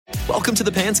Welcome to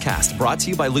the Pants Cast, brought to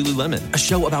you by Lululemon, a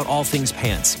show about all things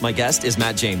pants. My guest is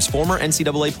Matt James, former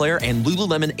NCAA player and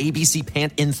Lululemon ABC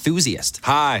pant enthusiast.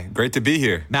 Hi, great to be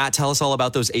here. Matt, tell us all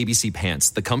about those ABC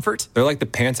pants. The comfort? They're like the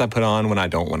pants I put on when I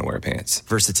don't want to wear pants.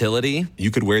 Versatility? You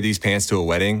could wear these pants to a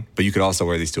wedding, but you could also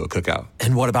wear these to a cookout.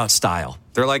 And what about style?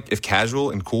 They're like if casual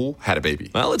and cool had a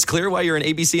baby. Well, it's clear why you're an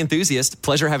ABC enthusiast.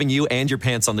 Pleasure having you and your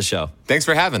pants on the show. Thanks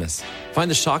for having us.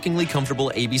 Find the shockingly comfortable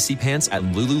ABC pants at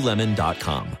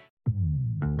Lululemon.com.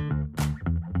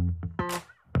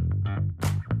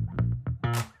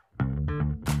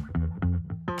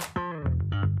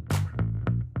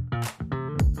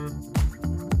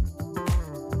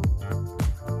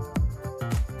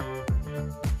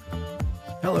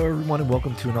 Hello, everyone, and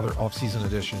welcome to another off-season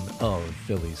edition of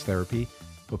Phillies Therapy.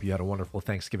 Hope you had a wonderful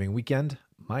Thanksgiving weekend.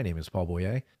 My name is Paul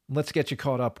Boyer. Let's get you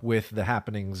caught up with the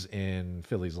happenings in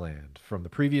Phillies land from the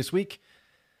previous week.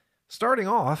 Starting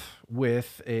off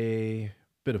with a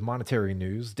bit of monetary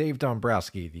news. Dave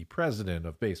Dombrowski, the president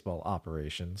of baseball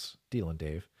operations, Dealin'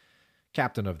 Dave,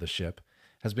 captain of the ship,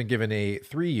 has been given a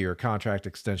 3-year contract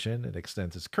extension. It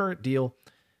extends his current deal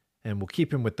and will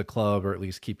keep him with the club, or at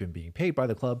least keep him being paid by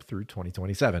the club through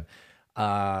 2027.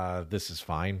 This is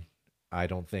fine. I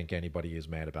don't think anybody is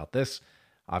mad about this.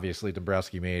 Obviously,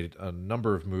 Dombrowski made a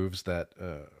number of moves that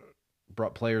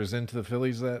brought players into the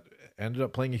Phillies that ended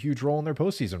up playing a huge role in their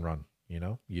postseason run. You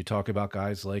know, you talk about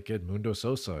guys like Edmundo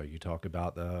Sosa. You talk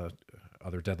about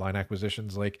other deadline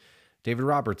acquisitions like David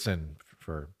Robertson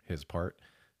for his part.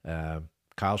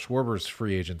 Kyle Schwarber's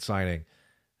free agent signing.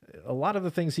 A lot of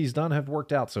the things he's done have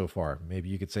worked out so far. Maybe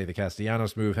you could say the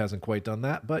Castellanos move hasn't quite done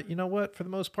that, but you know what? For the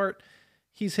most part,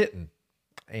 he's hitting.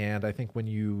 And I think when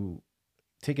you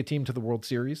take a team to the World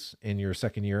Series in your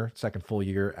second full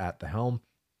year at the helm,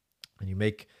 and you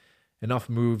make enough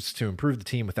moves to improve the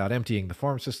team without emptying the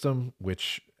farm system,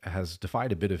 which has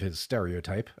defied a bit of his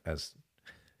stereotype, as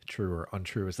true or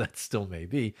untrue as that still may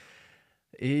be,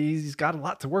 he's got a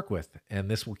lot to work with. And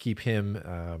this will keep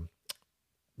him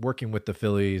working with the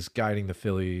Phillies, guiding the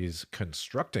Phillies,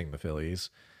 constructing the Phillies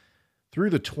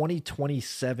through the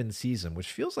 2027 season,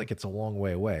 which feels like it's a long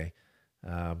way away,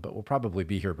 but we'll probably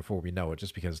be here before we know it,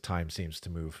 just because time seems to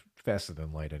move faster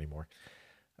than light anymore.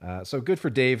 So good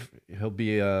for Dave. He'll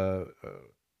be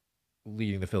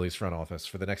leading the Phillies front office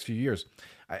for the next few years.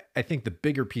 I think the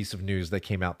bigger piece of news that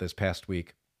came out this past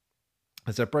week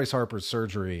is that Bryce Harper's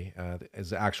surgery,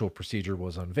 his actual procedure,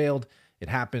 was unveiled. It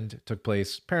happened, took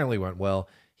place, apparently went well.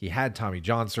 He had Tommy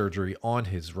John surgery on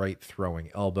his right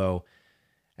throwing elbow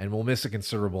and will miss a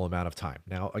considerable amount of time.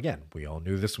 Now, again, we all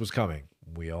knew this was coming.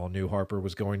 We all knew Harper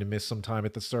was going to miss some time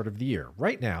at the start of the year.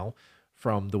 Right now,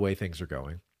 from the way things are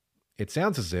going, it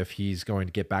sounds as if he's going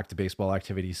to get back to baseball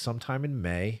activities sometime in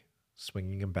May,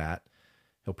 swinging a bat.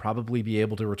 He'll probably be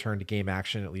able to return to game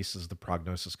action, at least as the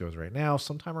prognosis goes right now,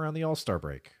 sometime around the All-Star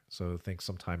break. So think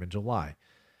sometime in July.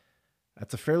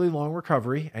 That's a fairly long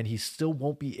recovery, and he still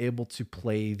won't be able to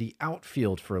play the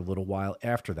outfield for a little while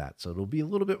after that. So it'll be a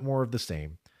little bit more of the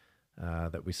same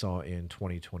that we saw in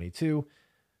 2022.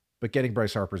 But getting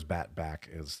Bryce Harper's bat back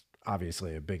is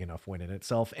obviously a big enough win in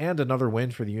itself, and another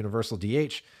win for the Universal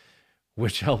DH,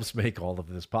 which helps make all of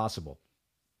this possible.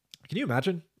 Can you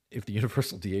imagine if the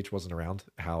Universal DH wasn't around,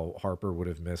 how Harper would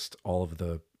have missed all of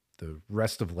the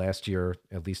rest of last year,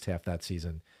 at least half that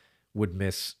season, would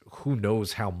miss who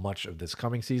knows how much of this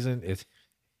coming season?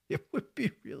 It would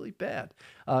be really bad.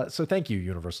 So thank you,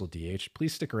 Universal DH.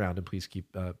 Please stick around and please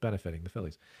keep benefiting the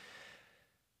Phillies.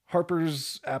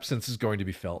 Harper's absence is going to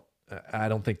be felt. I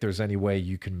don't think there's any way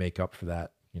you can make up for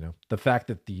that. You know, the fact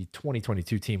that the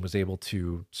 2022 team was able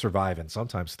to survive and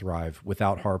sometimes thrive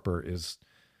without Harper is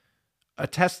a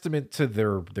testament to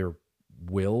their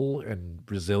will and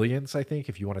resilience, I think,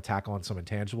 if you want to tack on some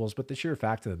intangibles. But the sheer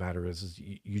fact of the matter is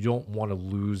you don't want to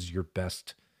lose your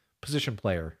best position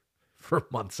player for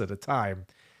months at a time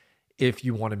if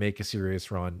you want to make a serious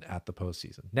run at the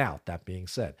postseason. Now, that being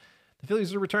said, the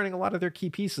Phillies are returning a lot of their key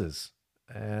pieces,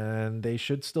 and they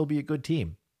should still be a good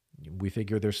team. We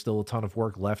figure there's still a ton of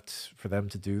work left for them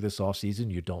to do this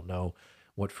offseason. You don't know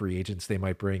what free agents they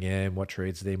might bring in, what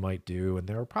trades they might do, and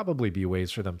there will probably be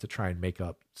ways for them to try and make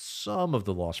up some of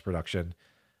the lost production.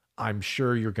 I'm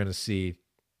sure you're going to see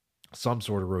some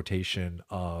sort of rotation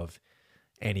of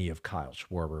any of Kyle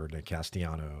Schwarber, Nick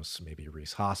Castellanos, maybe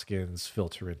Rhys Hoskins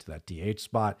filter into that DH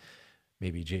spot,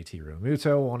 maybe JT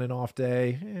Realmuto on an off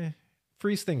day.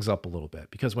 Freeze things up a little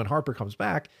bit, because when Harper comes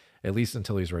back, at least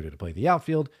until he's ready to play the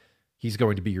outfield, he's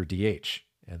going to be your DH.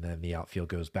 And then the outfield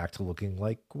goes back to looking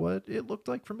like what it looked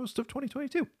like for most of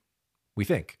 2022, we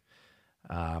think.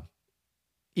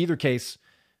 Either case,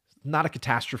 not a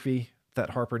catastrophe.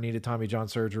 that Harper needed Tommy John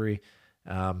surgery.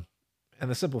 And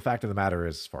the simple fact of the matter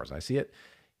is, as far as I see it,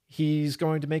 he's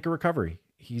going to make a recovery.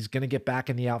 He's going to get back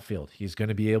in the outfield. He's going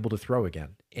to be able to throw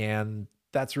again. And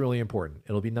that's really important.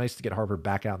 It'll be nice to get Harper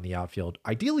back out in the outfield,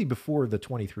 ideally before the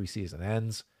 23 season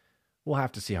ends. We'll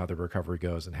have to see how the recovery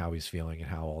goes and how he's feeling and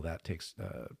how all that takes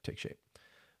shape.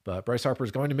 But Bryce Harper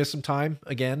is going to miss some time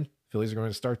again. Phillies are going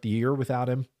to start the year without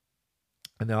him,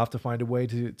 and they'll have to find a way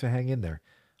to hang in there.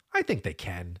 I think they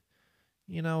can.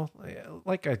 You know,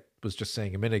 like I was just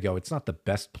saying a minute ago, it's not the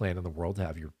best plan in the world to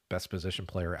have your best position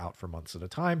player out for months at a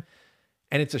time.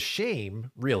 And it's a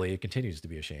shame, really, it continues to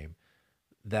be a shame,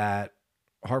 that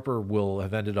Harper will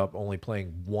have ended up only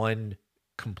playing one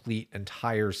complete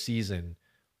entire season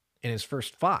in his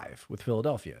first 5 with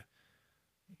Philadelphia.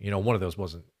 You know, one of those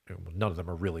none of them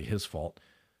are really his fault.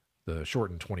 The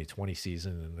shortened 2020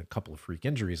 season and a couple of freak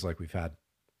injuries like we've had.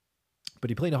 But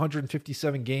he played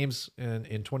 157 games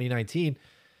in 2019,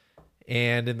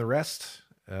 and in the rest,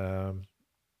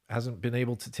 hasn't been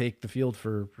able to take the field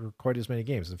for quite as many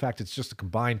games. In fact, it's just a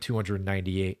combined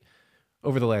 298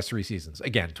 over the last 3 seasons.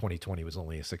 Again, 2020 was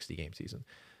only a 60-game season.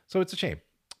 So it's a shame.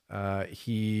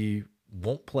 He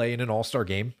won't play in an all-star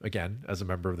game again as a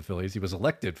member of the Phillies. He was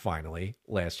elected finally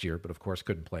last year, but of course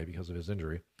couldn't play because of his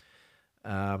injury.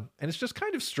 And it's just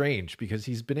kind of strange because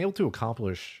he's been able to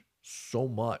accomplish so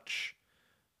much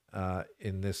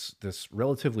in this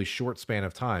relatively short span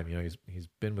of time. You know, he's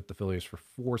been with the Phillies for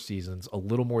 4 seasons, a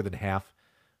little more than half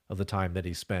of the time that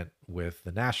he spent with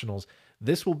the Nationals.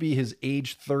 This will be his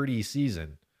age 30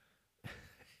 season.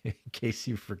 In case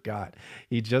you forgot,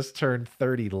 he just turned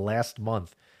 30 last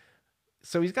month.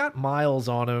 So he's got miles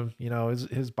on him. You know,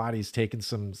 his body's taken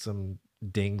some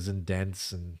dings and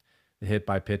dents and hit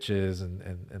by pitches,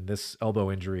 and this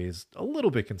elbow injury is a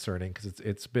little bit concerning because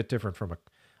it's a bit different from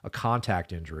a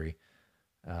contact injury.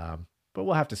 But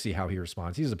we'll have to see how he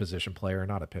responds. He's a position player,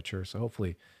 not a pitcher. So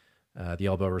hopefully the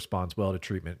elbow responds well to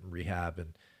treatment and rehab,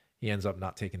 and he ends up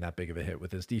not taking that big of a hit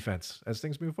with his defense as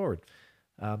things move forward.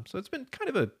 So it's been kind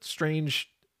of a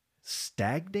strange,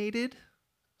 stagnated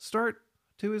start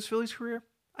to his Phillies career.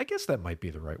 I guess that might be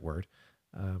the right word.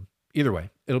 Either way,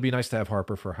 it'll be nice to have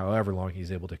Harper for however long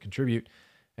he's able to contribute,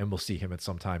 and we'll see him at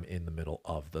some time in the middle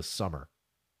of the summer.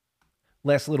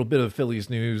 Last little bit of Phillies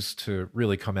news to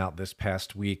really come out this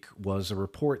past week was a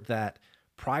report that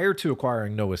prior to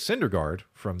acquiring Noah Syndergaard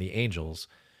from the Angels,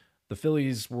 the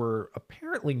Phillies were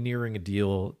apparently nearing a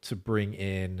deal to bring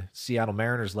in Seattle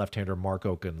Mariners left-hander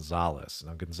Marco Gonzalez.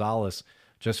 Now, Gonzalez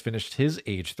just finished his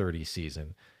age 30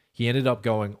 season. He ended up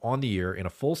going on the year in a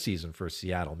full season for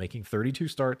Seattle, making 32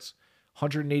 starts,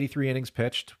 183 innings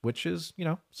pitched, which is, you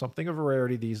know, something of a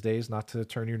rarity these days, not to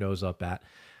turn your nose up at.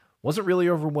 Wasn't really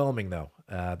overwhelming, though.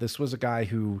 This was a guy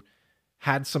who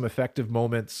had some effective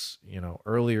moments, you know,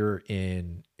 earlier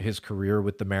in his career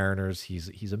with the Mariners.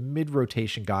 He's a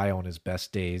mid-rotation guy on his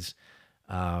best days.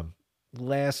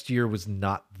 Last year was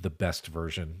not the best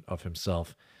version of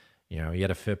himself. You know, he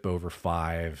had a FIP over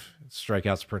 5.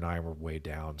 Strikeouts per 9 were way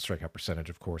down. Strikeout percentage,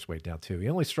 of course, way down too. He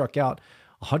only struck out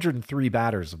 103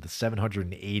 batters of the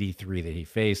 783 that he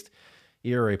faced.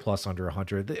 ERA plus under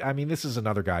 100. I mean, this is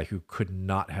another guy who could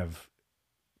not have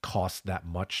cost that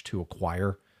much to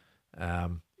acquire.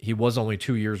 He was only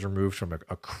 2 years removed from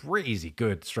a crazy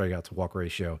good strikeout to walk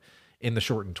ratio in the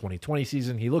shortened 2020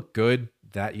 season. He looked good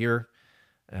that year,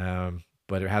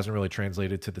 but it hasn't really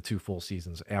translated to the 2 full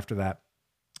seasons after that.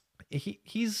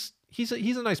 He's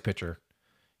a nice pitcher.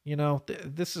 You know,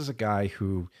 this is a guy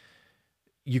who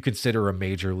you consider a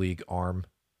major league arm,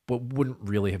 but wouldn't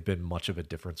really have been much of a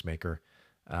difference maker.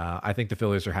 I think the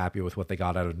Phillies are happy with what they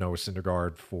got out of Noah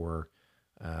Syndergaard for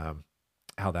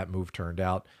how that move turned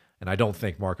out. And I don't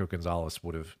think Marco Gonzalez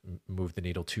would have moved the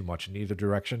needle too much in either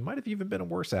direction. Might have even been a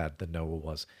worse ad than Noah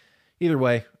was. Either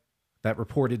way, that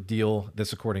reported deal,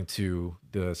 this according to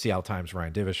the Seattle Times'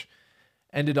 Ryan Divish,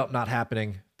 ended up not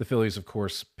happening. The Phillies, of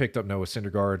course, picked up Noah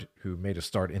Syndergaard, who made a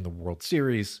start in the World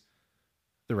Series.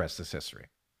 The rest is history.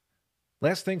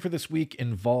 Last thing for this week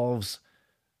involves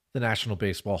the National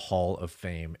Baseball Hall of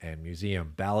Fame and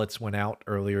Museum. Ballots went out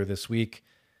earlier this week.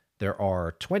 There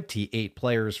are 28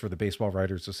 players for the Baseball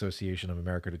Writers Association of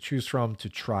America to choose from to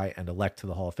try and elect to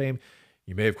the Hall of Fame.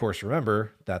 You may, of course,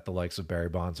 remember that the likes of Barry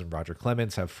Bonds and Roger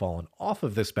Clemens have fallen off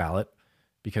of this ballot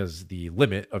because the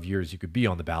limit of years you could be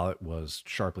on the ballot was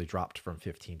sharply dropped from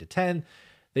 15 to 10.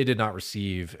 They did not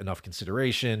receive enough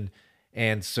consideration,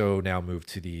 and so now moved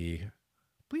to I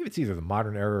believe it's either the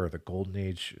Modern Era or the Golden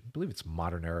Age. I believe it's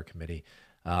Modern Era Committee,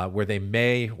 where they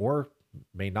may or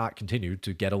may not continue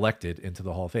to get elected into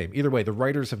the Hall of Fame. Either way, the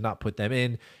writers have not put them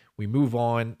in. We move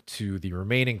on to the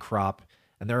remaining crop,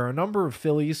 And there are a number of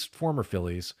Phillies, former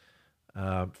Phillies,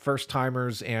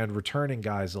 first-timers and returning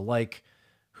guys alike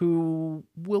who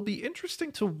will be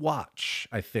interesting to watch,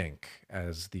 I think,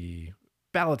 as the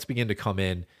ballots begin to come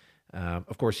in.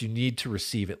 Of course, you need to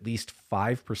receive at least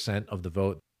 5% of the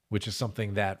vote, which is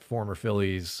something that former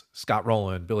Phillies Scott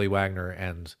Rowland, Billy Wagner,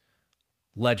 and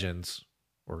legends,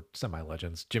 or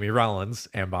semi-legends, Jimmy Rollins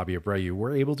and Bobby Abreu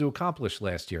were able to accomplish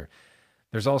last year.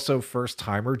 There's also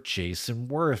first-timer Jason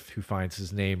Worth, who finds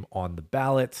his name on the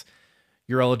ballot.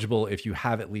 You're eligible if you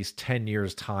have at least 10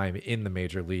 years' time in the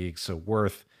major league. So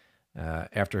Worth,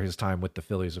 after his time with the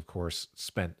Phillies, of course,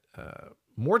 spent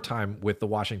more time with the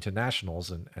Washington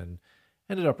Nationals and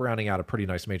ended up rounding out a pretty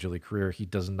nice major league career. He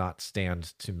does not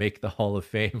stand to make the Hall of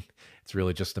Fame. It's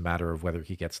really just a matter of whether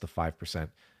he gets the 5%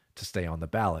 to stay on the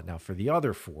ballot. Now, for the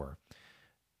other four,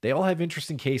 they all have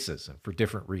interesting cases and for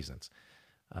different reasons.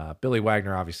 Billy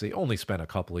Wagner obviously only spent a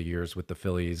couple of years with the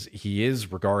Phillies. He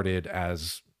is regarded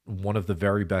as one of the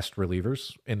very best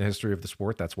relievers in the history of the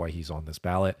sport. That's why he's on this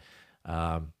ballot.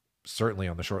 Certainly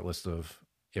on the short list of,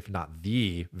 if not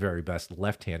the very best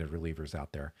left-handed relievers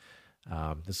out there.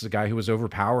 This is a guy who was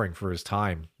overpowering for his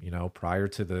time. Prior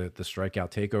to the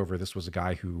strikeout takeover, this was a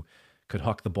guy who could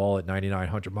huck the ball at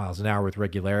 9,900 miles an hour with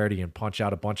regularity and punch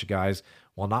out a bunch of guys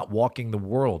while not walking the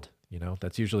world.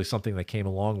 That's usually something that came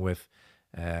along with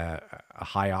a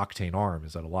high octane arm,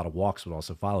 is that a lot of walks would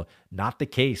also follow. Not the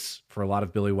case for a lot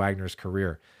of Billy Wagner's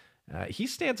career. He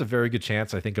stands a very good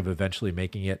chance, I think, of eventually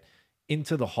making it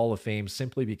into the Hall of Fame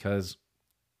simply because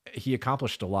he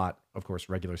accomplished a lot, of course,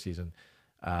 regular season,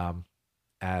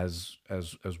 as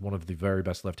one of the very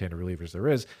best left-handed relievers there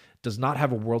is. Does not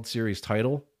have a World Series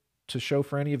title to show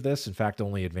for any of this. In fact,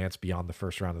 only advanced beyond the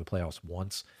first round of the playoffs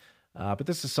once. But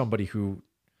this is somebody who,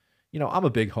 I'm a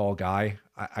big Hall guy.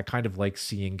 I kind of like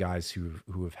seeing guys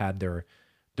who have had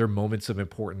their moments of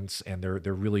importance and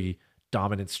their really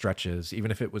dominant stretches,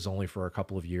 even if it was only for a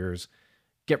couple of years,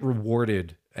 get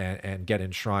rewarded and get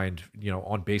enshrined,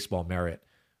 on baseball merit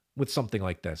with something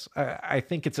like this. I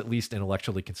think it's at least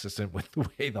intellectually consistent with the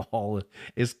way the Hall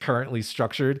is currently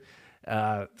structured.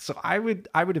 So I would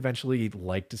eventually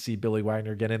like to see Billy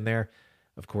Wagner get in there.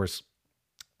 Of course,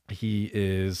 he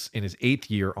is in his 8th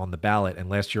year on the ballot, and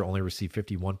last year only received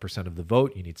 51% of the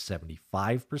vote. You need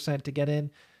 75% to get in.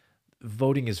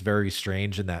 Voting is very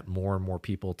strange in that more and more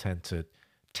people tend to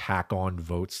tack on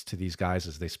votes to these guys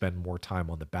as they spend more time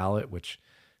on the ballot, which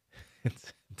it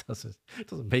doesn't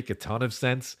make a ton of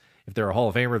sense. If they're a Hall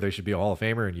of Famer, they should be a Hall of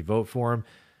Famer, and you vote for them.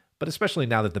 But especially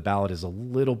now that the ballot is a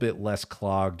little bit less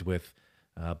clogged with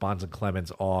Bonds and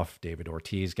Clemens off, David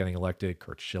Ortiz getting elected,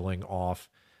 Curt Schilling off.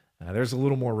 There's a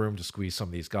little more room to squeeze some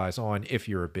of these guys on if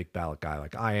you're a big ballot guy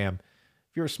like I am.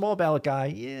 If you're a small ballot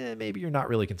guy, maybe you're not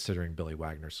really considering Billy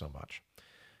Wagner so much.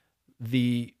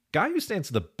 The guy who stands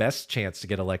the best chance to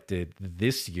get elected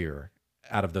this year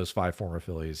out of those 5 former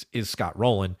Phillies is Scott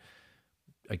Rowland.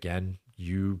 Again,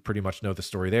 you pretty much know the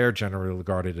story there. Generally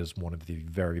regarded as one of the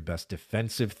very best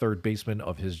defensive third basemen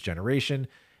of his generation.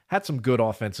 Had some good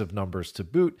offensive numbers to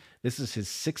boot. This is his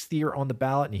 6th year on the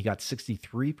ballot, and he got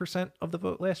 63% of the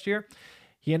vote last year.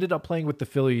 He ended up playing with the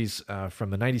Phillies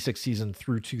from the 96 season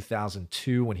through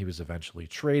 2002 when he was eventually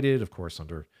traded, of course,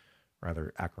 under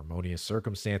rather acrimonious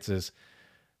circumstances.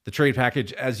 The trade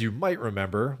package, as you might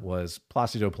remember, was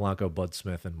Placido Polanco, Bud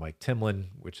Smith, and Mike Timlin,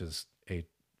 which is a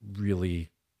really,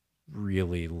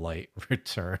 really light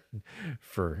return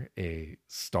for a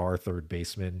star third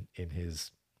baseman in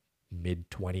his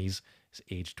mid-20s, his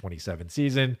age 27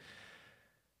 season.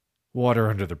 Water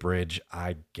under the bridge,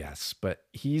 I guess. But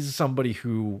he's somebody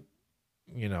who,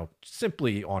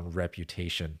 simply on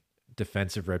reputation,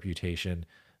 defensive reputation,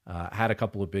 had a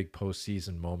couple of big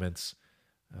postseason moments.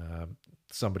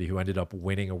 Somebody who ended up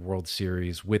winning a World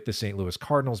Series with the St. Louis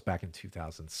Cardinals back in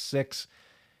 2006.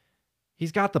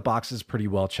 He's got the boxes pretty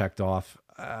well checked off.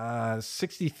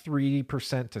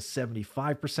 63% to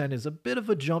 75% is a bit of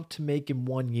a jump to make in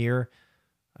 1 year.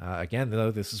 Again,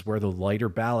 though, this is where the lighter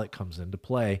ballot comes into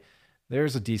play.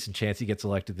 There's a decent chance he gets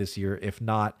elected this year. If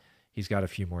not, he's got a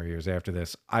few more years after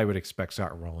this. I would expect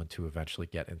Scott Rowland to eventually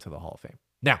get into the Hall of Fame.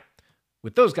 Now,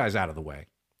 with those guys out of the way,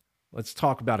 let's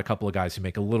talk about a couple of guys who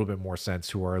make a little bit more sense,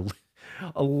 who are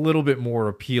a little bit more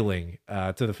appealing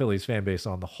to the Phillies fan base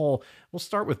on the whole. We'll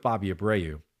start with Bobby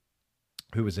Abreu,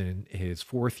 who was in his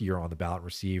 4th year on the ballot,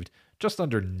 received just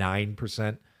under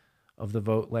 9% of the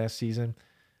vote last season.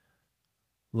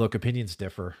 Look, opinions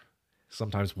differ,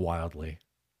 sometimes wildly,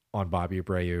 on Bobby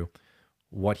Abreu,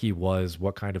 what he was,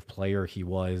 what kind of player he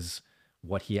was,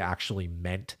 what he actually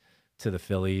meant to the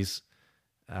Phillies.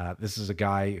 This is a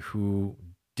guy who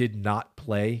did not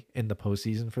play in the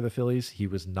postseason for the Phillies. He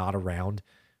was not around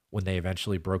when they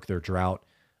eventually broke their drought,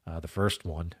 the first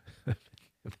one,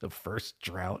 the first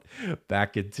drought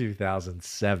back in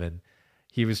 2007.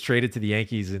 He was traded to the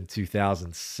Yankees in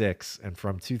 2006, and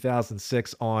from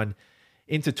 2006 on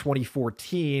into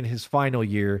 2014, his final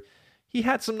year, he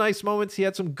had some nice moments. He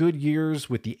had some good years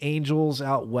with the Angels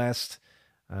out west,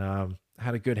 had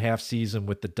a good half season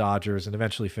with the Dodgers, and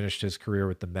eventually finished his career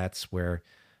with the Mets, where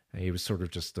he was sort of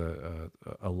just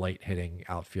a light hitting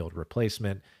outfield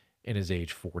replacement in his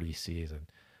age 40 season.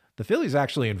 The Phillies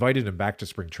actually invited him back to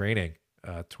spring training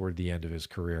toward the end of his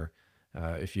career,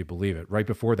 if you believe it. Right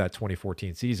before that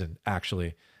 2014 season,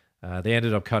 actually, they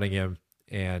ended up cutting him,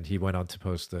 and he went on to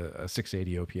post a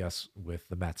 680 OPS with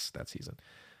the Mets that season.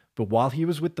 But while he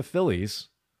was with the Phillies,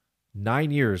 9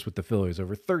 years with the Phillies,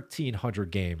 over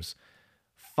 1,300 games,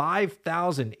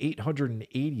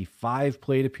 5,885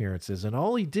 plate appearances, and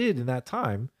all he did in that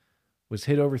time was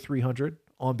hit over 300,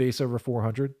 on base over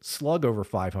 400, slug over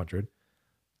 500.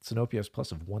 It's an OPS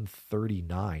plus of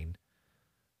 139.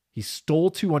 He stole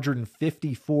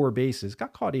 254 bases,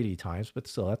 got caught 80 times, but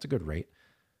still, that's a good rate.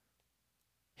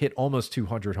 Hit almost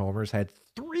 200 homers, had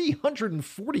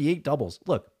 348 doubles.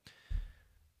 Look,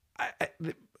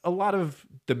 a lot of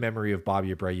the memory of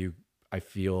Bobby Abreu, I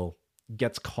feel,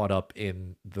 gets caught up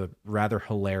in the rather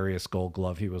hilarious Gold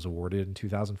Glove he was awarded in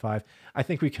 2005. I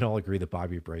think we can all agree that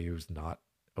Bobby Abreu is not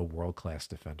a world-class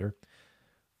defender.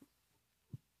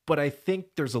 But I think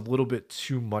there's a little bit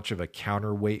too much of a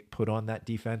counterweight put on that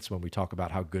defense when we talk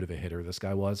about how good of a hitter this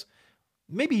guy was.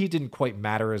 Maybe he didn't quite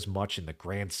matter as much in the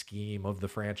grand scheme of the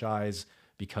franchise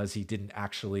because he didn't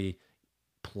actually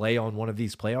play on one of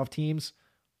these playoff teams.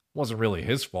 Wasn't really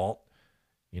his fault.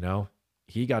 You know,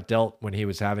 he got dealt when he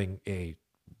was having a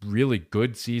really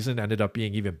good season, ended up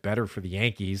being even better for the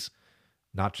Yankees,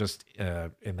 not just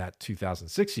in that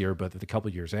 2006 year, but the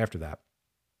couple years after that.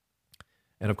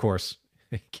 And of course,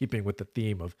 keeping with the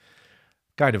theme of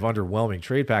kind of underwhelming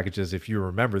trade packages, if you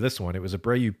remember this one, it was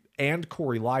Abreu and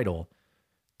Corey Lidle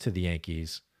to the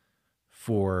Yankees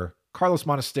for Carlos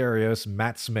Monasterios,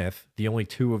 Matt Smith, the only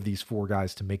two of these four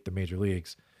guys to make the major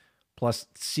leagues, plus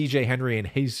C.J. Henry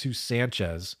and Jesus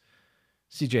Sanchez.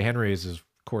 C.J. Henry is, of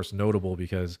course, notable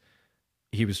because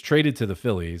he was traded to the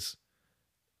Phillies,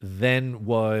 then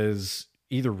was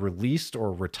either released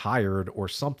or retired or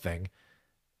something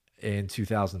in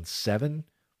 2007,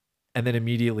 and then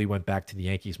immediately went back to the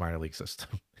Yankees minor league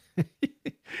system.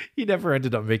 He never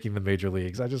ended up making the major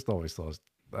leagues. I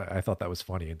thought that was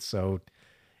funny and so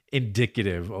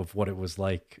indicative of what it was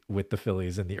like with the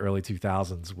Phillies in the early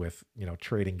 2000s with,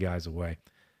 trading guys away.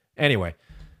 Anyway,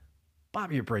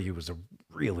 Bobby Abreu was a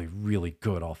really, really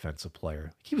good offensive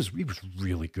player. He was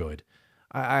really good.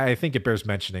 I think it bears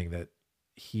mentioning that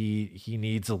he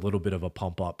needs a little bit of a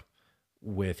pump up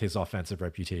with his offensive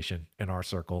reputation in our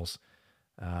circles.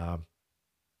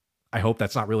 I hope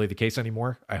that's not really the case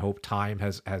anymore. I hope time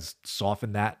has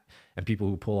softened that, and people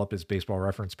who pull up his Baseball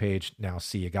Reference page now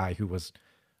see a guy who was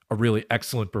a really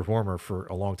excellent performer for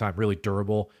a long time, really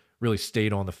durable, really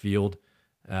stayed on the field,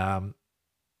 had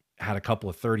a couple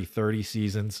of 30-30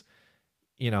 seasons.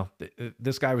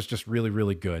 This guy was just really,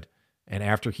 really good. And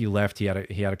after he left, he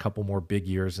had a couple more big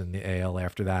years in the AL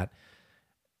after that.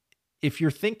 If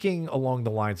you're thinking along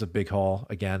the lines of Big Hall,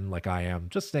 again, like I am,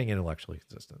 just staying intellectually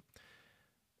consistent,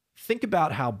 think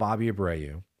about how Bobby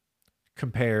Abreu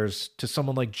compares to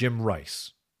someone like Jim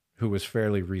Rice, who was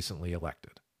fairly recently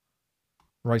elected.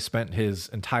 Rice spent his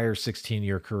entire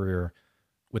 16-year career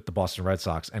with the Boston Red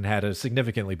Sox and had a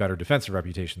significantly better defensive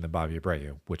reputation than Bobby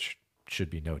Abreu, which should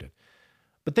be noted.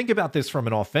 But think about this from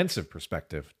an offensive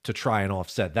perspective to try and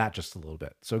offset that just a little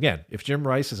bit. So again, if Jim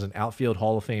Rice is an outfield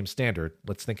Hall of Fame standard,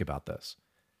 let's think about this.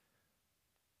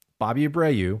 Bobby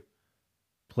Abreu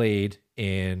played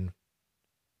in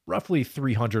roughly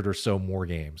 300 or so more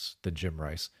games than Jim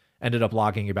Rice, ended up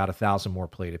logging about 1,000 more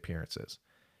plate appearances.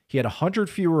 He had 100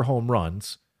 fewer home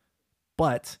runs,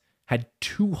 but had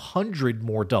 200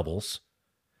 more doubles,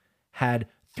 had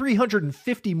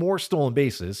 350 more stolen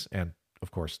bases, and of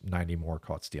course, 90 more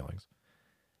caught stealings.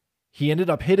 He ended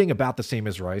up hitting about the same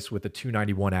as Rice with a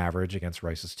 291 average against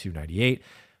Rice's 298.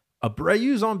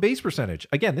 Abreu's on base percentage,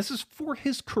 again, this is for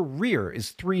his career,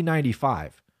 is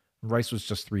 395. Rice was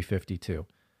just 352.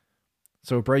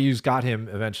 So Abreu's got him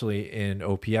eventually in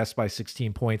OPS by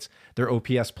 16 points. Their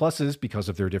OPS pluses, because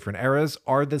of their different eras,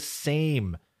 are the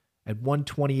same at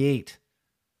 128.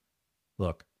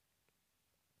 Look,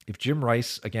 if Jim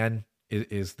Rice, again,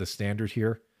 is the standard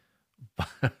here,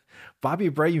 Bobby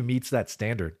Abreu meets that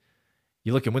standard.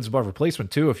 You look at wins above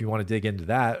replacement too, if you want to dig into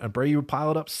that. Abreu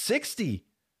piled up 60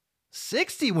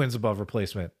 60 wins above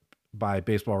replacement by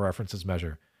Baseball Reference's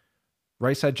measure.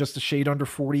 Rice had just a shade under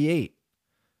 48.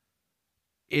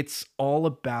 It's all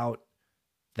about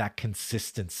that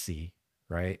consistency,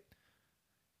 right?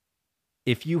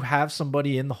 If you have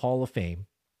somebody in the Hall of Fame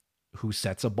who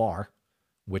sets a bar,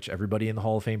 which everybody in the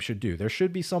Hall of Fame should do, there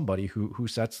should be somebody who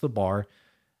sets the bar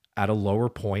at a lower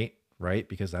point, right?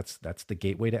 Because that's the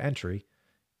gateway to entry.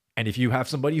 And if you have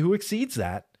somebody who exceeds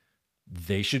that,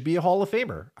 they should be a Hall of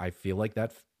Famer. I feel like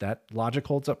that logic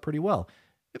holds up pretty well.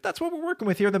 If that's what we're working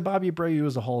with here, then Bobby Abreu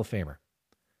is a Hall of Famer.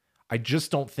 I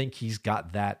just don't think he's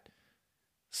got that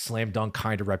slam dunk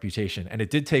kind of reputation. And it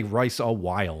did take Rice a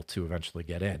while to eventually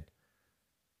get in.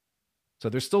 So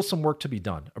there's still some work to be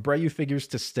done. Abreu figures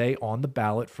to stay on the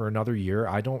ballot for another year.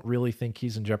 I don't really think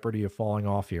he's in jeopardy of falling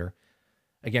off here.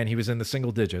 Again, he was in the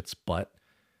single digits, but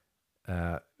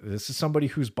this is somebody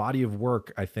whose body of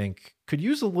work, I think, could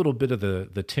use a little bit of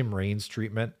the Tim Raines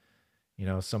treatment. You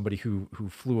know, somebody who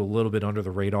flew a little bit under the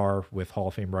radar with Hall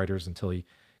of Fame writers until he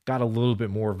got a little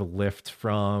bit more of a lift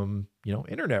from, you know,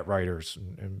 internet writers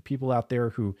and people out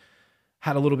there who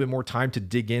had a little bit more time to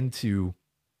dig into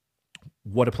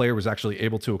what a player was actually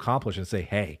able to accomplish and say,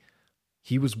 hey,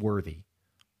 he was worthy.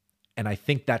 And I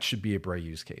think that should be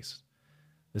Abreu's case.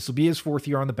 This will be his 4th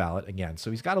year on the ballot again. So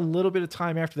he's got a little bit of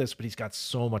time after this, but he's got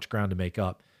so much ground to make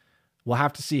up. We'll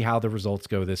have to see how the results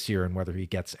go this year and whether he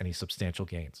gets any substantial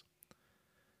gains.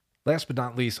 Last but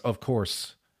not least, of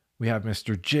course, we have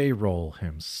Mr. J-Roll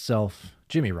himself,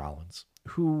 Jimmy Rollins,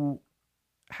 who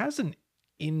has an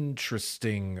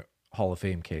interesting Hall of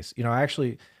Fame case. You know, I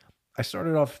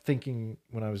started off thinking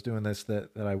when I was doing this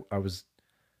that I was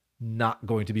not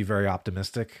going to be very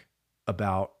optimistic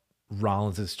about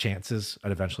Rollins' chances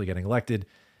at eventually getting elected.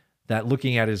 That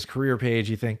looking at his career page,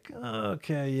 you think,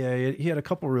 okay, yeah, he had a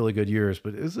couple really good years,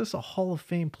 but is this a Hall of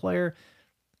Fame player?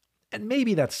 And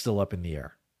maybe that's still up in the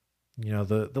air. You know,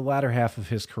 the latter half of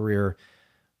his career,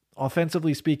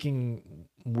 offensively speaking,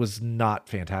 was not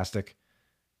fantastic.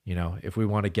 You know, if we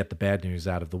want to get the bad news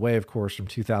out of the way, of course, from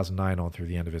 2009 on through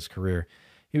the end of his career,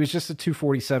 he was just a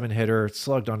 247 hitter,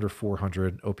 slugged under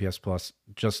 400, OPS plus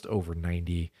just over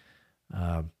 90.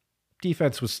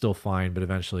 Defense was still fine, but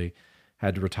eventually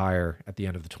had to retire at the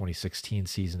end of the 2016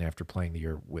 season after playing the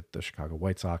year with the Chicago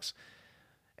White Sox.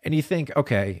 And you think,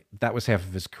 okay, that was half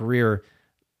of his career.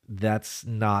 That's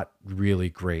not really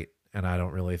great. And I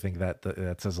don't really think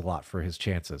that says a lot for his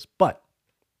chances. But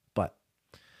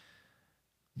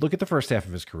look at the first half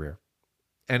of his career,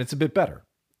 and it's a bit better.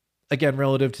 Again,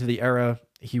 relative to the era,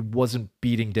 he wasn't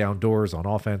beating down doors on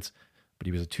offense, but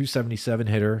he was a 277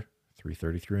 hitter,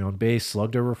 333 on base,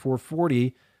 slugged over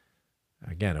 440.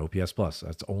 Again, OPS plus.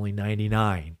 That's only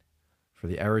 99. For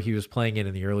the era he was playing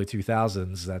in the early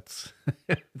 2000s, that's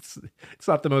it's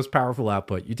not the most powerful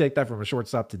output. You take that from a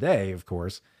shortstop today, of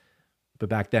course, but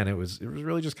back then it was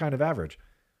really just kind of average.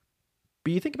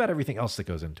 But you think about everything else that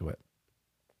goes into it.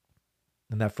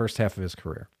 In that first half of his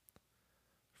career,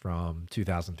 from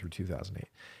 2000 through 2008,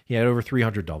 he had over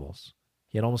 300 doubles.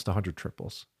 He had almost 100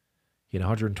 triples. He had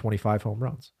 125 home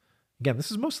runs. Again,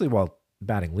 this is mostly while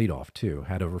batting leadoff too.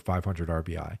 Had over 500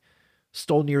 RBI.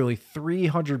 Stole nearly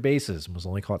 300 bases and was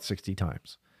only caught 60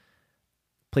 times.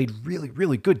 Played really,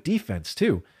 really good defense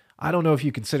too. I don't know if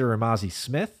you consider him Ozzie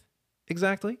Smith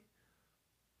exactly,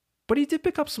 but he did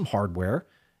pick up some hardware.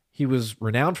 He was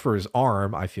renowned for his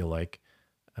arm, I feel like,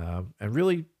 and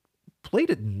really played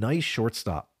a nice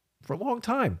shortstop for a long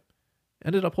time.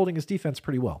 Ended up holding his defense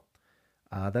pretty well.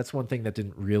 That's one thing that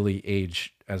didn't really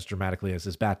age as dramatically as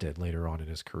his bat did later on in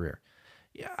his career.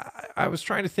 Yeah, I was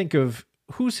trying to think of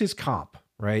who's his comp,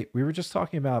 right? We were just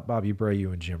talking about Bobby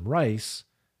Abreu and Jim Rice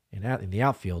in the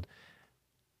outfield.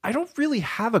 I don't really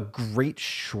have a great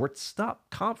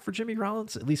shortstop comp for Jimmy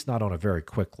Rollins, at least not on a very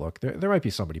quick look. There might be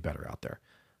somebody better out there.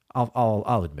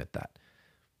 I'll admit that.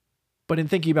 But in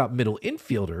thinking about middle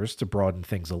infielders, to broaden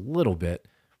things a little bit,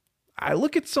 I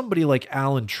look at somebody like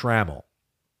Alan Trammell,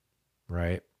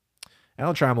 right?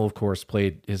 Alan Trammell, of course,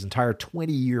 played his entire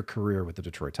 20-year career with the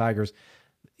Detroit Tigers.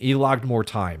 He logged more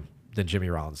time than Jimmy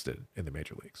Rollins did in the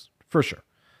major leagues, for sure.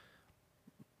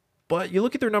 But you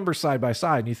look at their numbers side by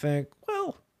side and you think,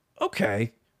 well,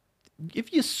 okay,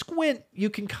 if you squint, you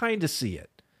can kind of see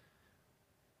it.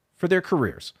 For their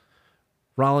careers,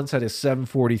 Rollins had a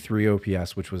 743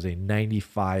 OPS, which was a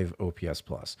 95 OPS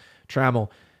plus. Trammell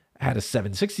had a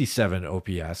 767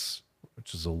 OPS,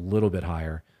 which is a little bit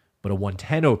higher, but a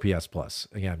 110 OPS plus.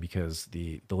 Again, because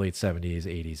the late 70s,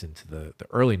 80s into the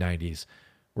early 90s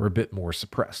were a bit more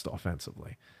suppressed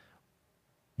offensively.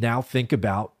 Now think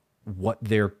about what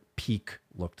their peak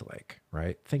looked like,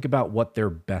 right? Think about what their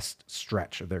best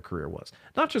stretch of their career was.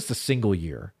 Not just a single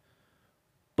year,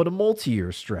 but a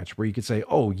multi-year stretch where you could say,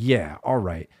 oh yeah, all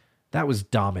right, that was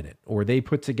dominant, or they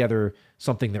put together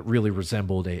something that really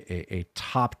resembled a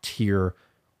top-tier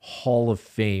Hall of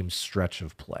Fame stretch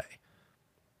of play.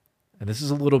 And this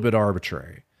is a little bit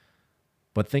arbitrary,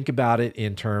 but think about it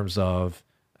in terms of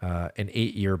an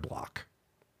 8-year block.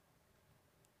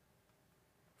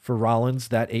 For Rollins,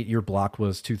 that 8-year block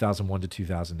was 2001 to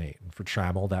 2008. And for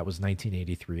Trammell, that was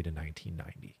 1983 to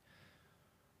 1990.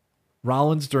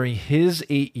 Rollins, during his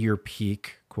 8-year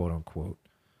peak, quote unquote,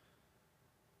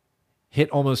 hit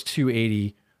almost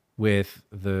 280 with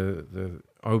the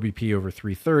OBP over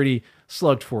 330,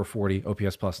 slugged 440,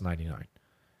 OPS plus 99.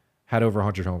 Had over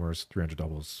 100 homers, 300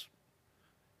 doubles.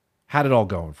 Had it all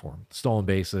going for him. Stolen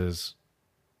bases.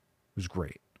 It was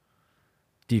great.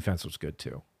 Defense was good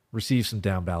too. Received some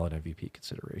down ballot MVP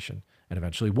consideration and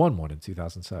eventually won one in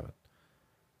 2007.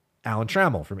 Alan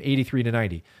Trammell from 83 to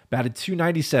 90. Batted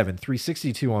 297,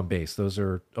 362 on base. Those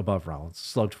are above Rollins.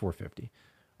 Slugged 450.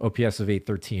 OPS of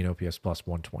 813, OPS plus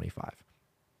 125.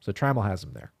 So Trammell has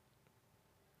him there.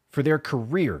 For their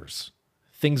careers,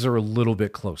 things are a little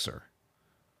bit closer.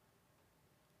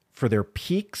 For their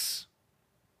peaks,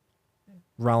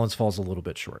 Rollins falls a little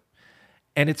bit short.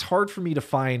 And it's hard for me to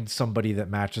find somebody that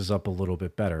matches up a little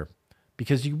bit better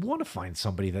because you want to find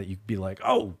somebody that you'd be like,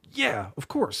 oh, yeah, of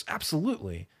course,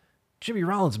 absolutely. Jimmy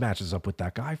Rollins matches up with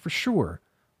that guy for sure.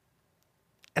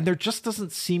 And there just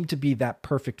doesn't seem to be that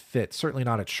perfect fit, certainly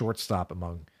not at shortstop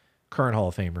among current Hall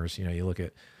of Famers. You know, you look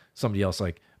at somebody else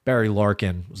like Barry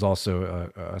Larkin was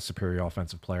also a superior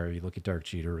offensive player. You look at Derek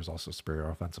Jeter, who's also a superior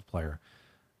offensive player,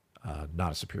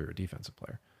 not a superior defensive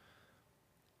player.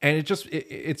 And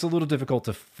it's a little difficult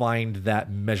to find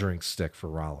that measuring stick for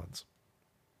Rollins.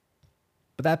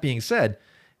 But that being said,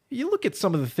 you look at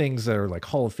some of the things that are like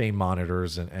Hall of Fame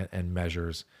monitors and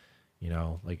measures, you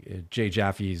know, like Jay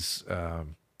Jaffe's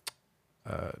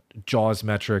JAWS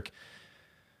metric.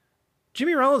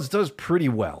 Jimmy Rollins does pretty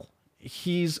well.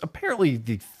 He's apparently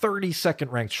the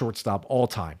 32nd ranked shortstop all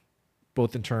time,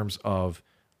 both in terms of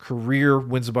career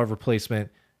wins above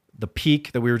replacement, the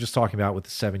peak that we were just talking about with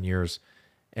the 7 years,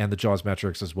 and the JAWS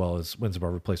metrics, as well as wins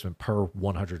above replacement per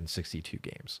 162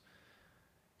 games.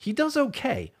 He does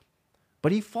okay,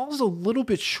 but he falls a little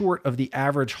bit short of the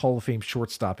average Hall of Fame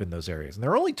shortstop in those areas. And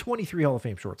there are only 23 Hall of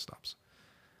Fame shortstops.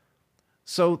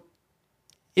 So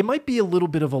it might be a little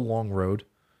bit of a long road.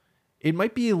 It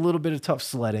might be a little bit of tough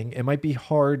sledding. It might be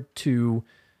hard to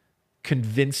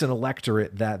convince an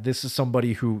electorate that this is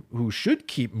somebody who should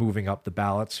keep moving up the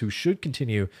ballots, who should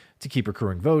continue to keep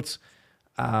accruing votes,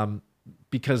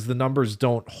 because the numbers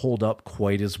don't hold up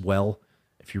quite as well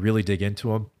if you really dig into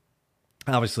them.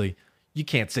 Obviously, you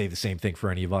can't say the same thing for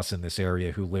any of us in this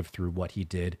area who lived through what he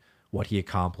did, what he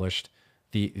accomplished,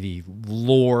 the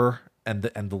lore and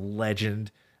the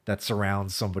legend that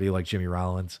surrounds somebody like Jimmy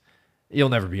Rollins. You'll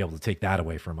never be able to take that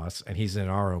away from us, and he's in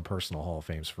our own personal Hall of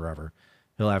Fames forever.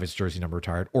 He'll have his jersey number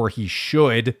retired, or he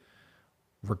should,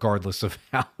 regardless of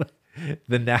how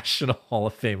the National Hall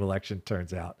of Fame election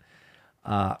turns out.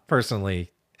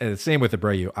 Personally, same with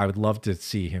Abreu. I would love to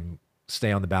see him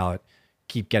stay on the ballot,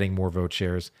 keep getting more vote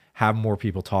shares, have more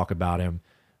people talk about him,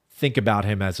 think about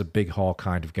him as a big Hall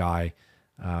kind of guy,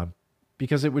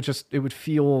 because it would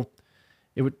feel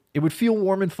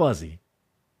warm and fuzzy,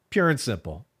 pure and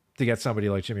simple, to get somebody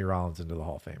like Jimmy Rollins into the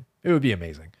Hall of Fame. It would be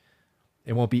amazing.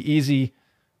 It won't be easy.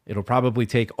 It'll probably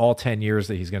take all 10 years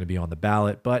that he's going to be on the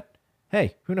ballot, but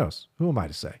hey, who knows? Who am I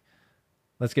to say?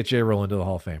 Let's get J-Roll into the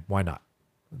Hall of Fame. Why not?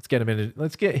 Let's get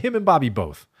him and Bobby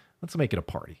both. Let's make it a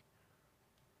party.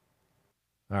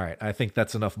 All right. I think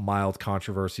that's enough mild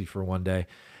controversy for one day.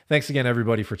 Thanks again,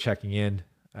 everybody, for checking in.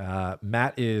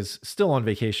 Matt is still on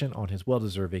vacation, on his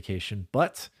well-deserved vacation,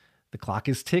 but the clock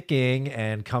is ticking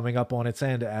and coming up on its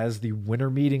end as the winter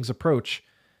meetings approach.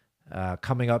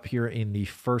 Coming up here in the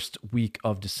first week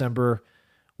of December,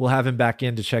 we'll have him back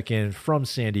in to check in from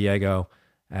San Diego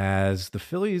as the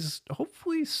Phillies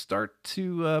hopefully start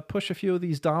to push a few of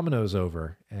these dominoes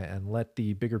over and let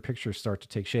the bigger picture start to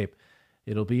take shape.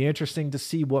 It'll be interesting to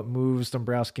see what moves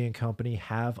Dombrowski and company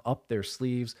have up their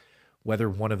sleeves, whether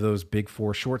one of those big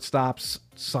four shortstops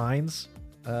signs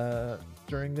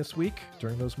during this week,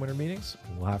 during those winter meetings.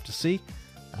 We'll have to see.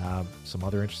 Some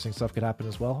other interesting stuff could happen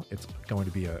as well. It's going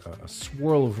to be a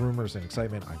swirl of rumors and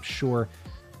excitement, I'm sure.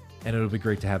 And it'll be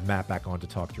great to have Matt back on to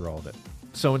talk through all of it.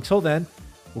 So until then,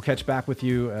 we'll catch back with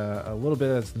you a little bit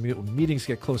as the meetings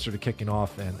get closer to kicking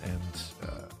off and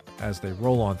as they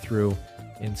roll on through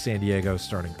in San Diego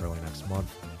starting early next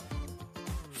month.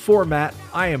 For Matt,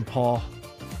 I am Paul,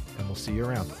 and we'll see you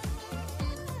around.